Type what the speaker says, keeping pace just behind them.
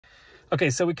Okay,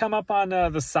 so we come up on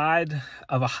the side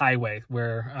of a highway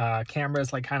where camera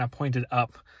is like kind of pointed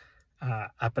up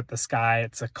at the sky.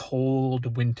 It's a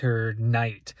cold winter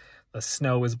night. The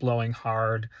snow is blowing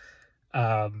hard.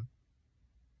 And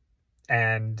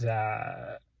then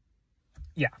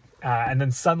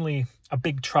suddenly a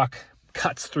big truck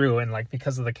cuts through, and like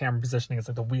because of the camera positioning, it's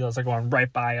like the wheels are going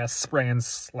right by us, spraying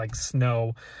like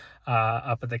snow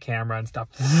up at the camera and stuff.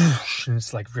 And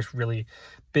it's like this really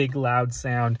big loud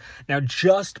sound. Now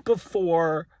just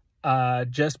before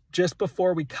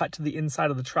we cut to the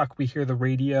inside of the truck, we hear the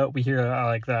radio. We hear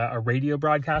a radio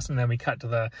broadcast, and then we cut to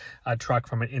the truck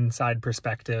from an inside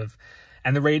perspective.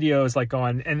 And the radio is like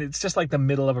going, and it's just like the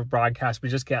middle of a broadcast. We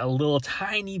just get a little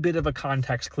tiny bit of a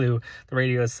context clue. The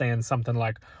radio is saying something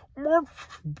like,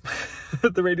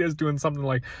 the radio is doing something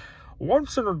like,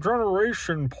 once in a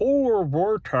generation polar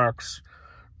vortex,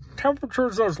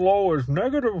 temperatures as low as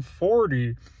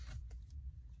 -40.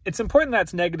 It's important that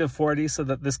it's -40 so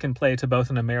that this can play to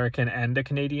both an American and a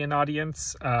Canadian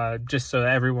audience, just so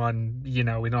everyone, we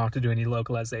don't have to do any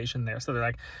localization there. So they're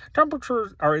like,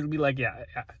 temperatures, or it'll be like,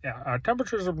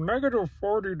 temperatures of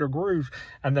 -40 degrees.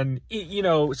 And then,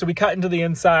 so we cut into the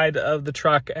inside of the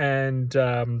truck, and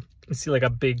you see like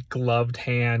a big gloved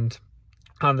hand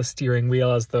on the steering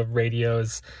wheel as the radio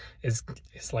is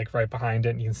like right behind it,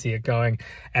 and you can see it going,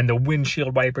 and the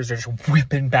windshield wipers are just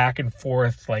whipping back and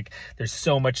forth. Like there's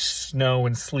so much snow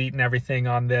and sleet and everything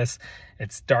on this.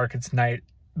 It's dark, it's night,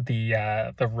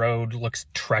 the road looks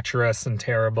treacherous and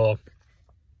terrible.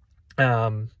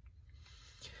 We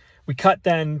cut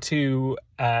then to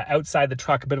outside the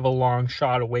truck, a bit of a long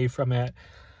shot away from it.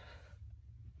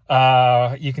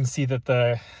 You can see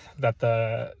that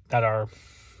our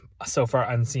so far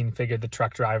unseen figure, the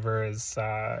truck driver, is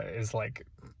like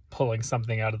pulling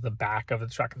something out of the back of the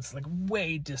truck. It's like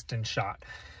way distant shot.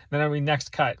 Then we next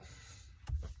cut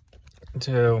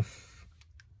to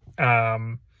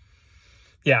again,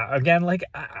 like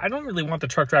I don't really want the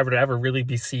truck driver to ever really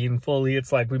be seen fully.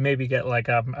 It's like we maybe get like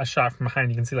a shot from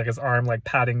behind. You can see like his arm like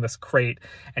patting this crate,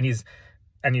 and he's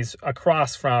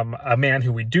across from a man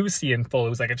who we do see in full. It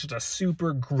was like just a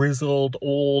super grizzled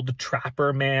old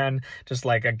trapper man, just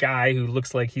like a guy who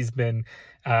looks like he's been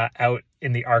out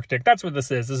in the Arctic. That's what this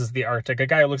is. This is the Arctic. A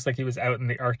guy who looks like he was out in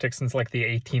the Arctic since like the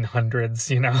 1800s,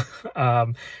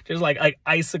 just like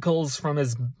icicles from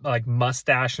his like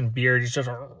mustache and beard. He's just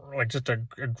a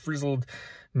grizzled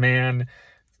man.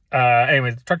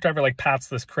 Anyway, the truck driver like pats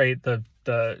this crate. The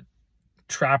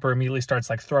trapper immediately starts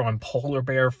like throwing polar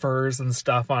bear furs and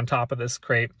stuff on top of this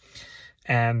crate,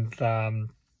 and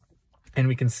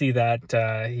we can see that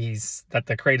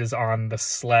the crate is on the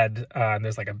sled, and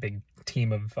there's like a big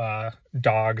team of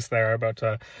dogs there about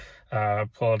to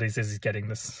pull it as he's getting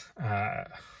this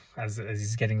as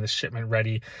he's getting this shipment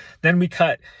ready. Then we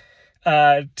cut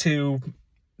to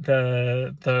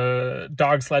the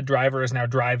dog sled driver is now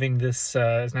driving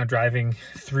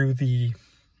through the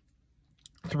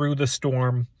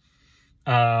storm,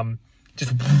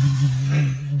 just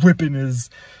whipping his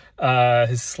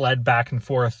sled back and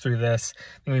forth through this.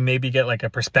 And we maybe get like a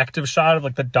perspective shot of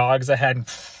like the dogs ahead, and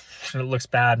it looks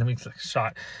bad. And then we get a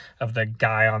shot of the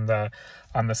guy on the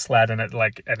sled, and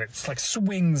it's like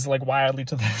swings like wildly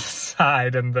to the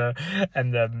side, and the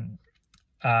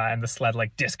sled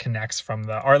like disconnects from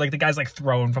the guy's like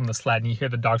thrown from the sled, and you hear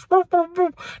the dogs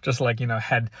just like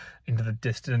head into the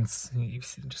distance, and you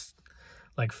see just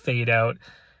like fade out,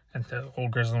 and the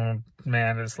old grizzled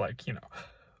man is like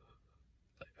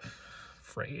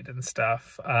afraid and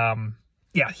stuff.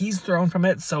 He's thrown from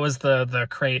it, so is the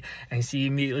crate, and you see he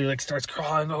immediately like starts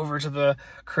crawling over to the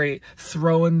crate,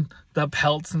 throwing the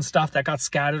pelts and stuff that got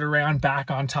scattered around back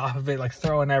on top of it, like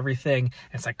throwing everything.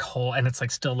 And it's like cold, and it's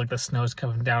like still like the snow's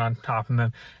coming down on top of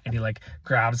him, and he like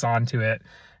grabs onto it.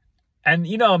 And,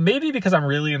 maybe because I'm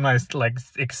really in my, like,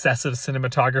 excessive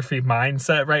cinematography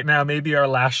mindset right now, maybe our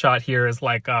last shot here is,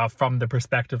 like, from the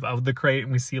perspective of the crate,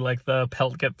 and we see, like, the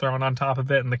pelt get thrown on top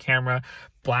of it, and the camera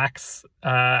blacks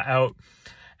out.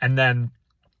 And then,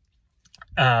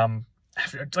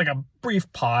 after, like, a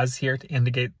brief pause here to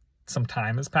indicate some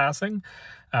time is passing,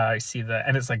 I see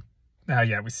and it's, like,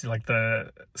 we see like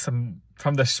from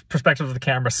the perspective of the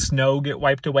camera, snow get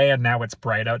wiped away, and now it's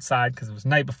bright outside because it was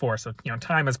night before, so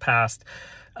time has passed.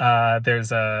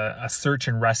 There's a search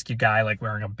and rescue guy like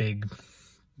wearing a big,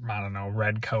 I don't know,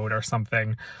 red coat or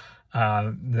something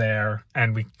there,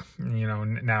 and we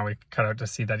now we cut out to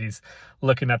see that he's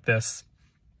looking at that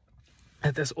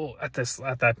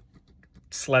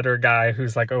sledder guy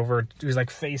who's like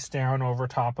face down over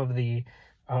top of the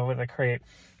crate.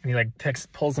 And he like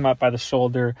pulls him up by the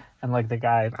shoulder, and like the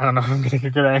guy, I don't know if I'm getting a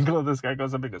good angle of this guy,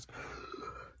 goes up and goes,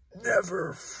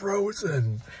 never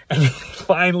frozen. And you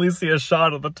finally see a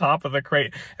shot of the top of the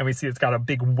crate, and we see it's got a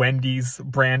big Wendy's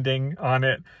branding on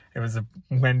it. It was a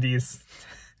Wendy's.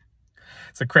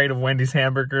 It's a crate of Wendy's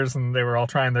hamburgers, and they were all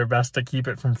trying their best to keep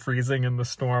it from freezing in the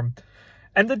storm.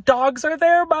 And the dogs are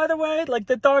there, by the way. Like,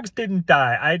 the dogs didn't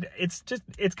die.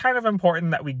 It's kind of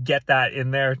important that we get that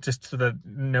in there, just so that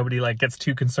nobody, like, gets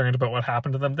too concerned about what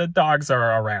happened to them. The dogs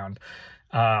are around.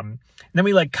 Then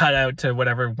we, like, cut out to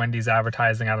whatever Wendy's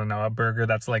advertising. I don't know, a burger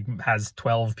that's, like, has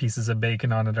 12 pieces of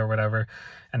bacon on it or whatever.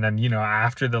 And then, you know,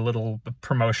 after the little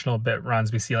promotional bit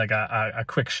runs, we see, like, a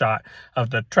quick shot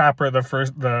of the trapper,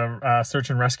 the search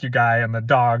and rescue guy, and the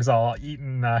dogs all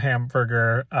eating a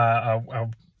hamburger,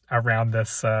 around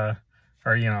this, or,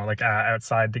 you know, like,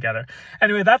 outside together.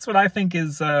 Anyway, that's what I think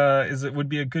it would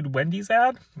be a good Wendy's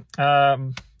ad.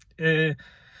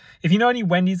 If you know any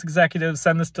Wendy's executives,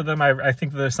 send this to them. I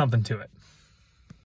think there's something to it.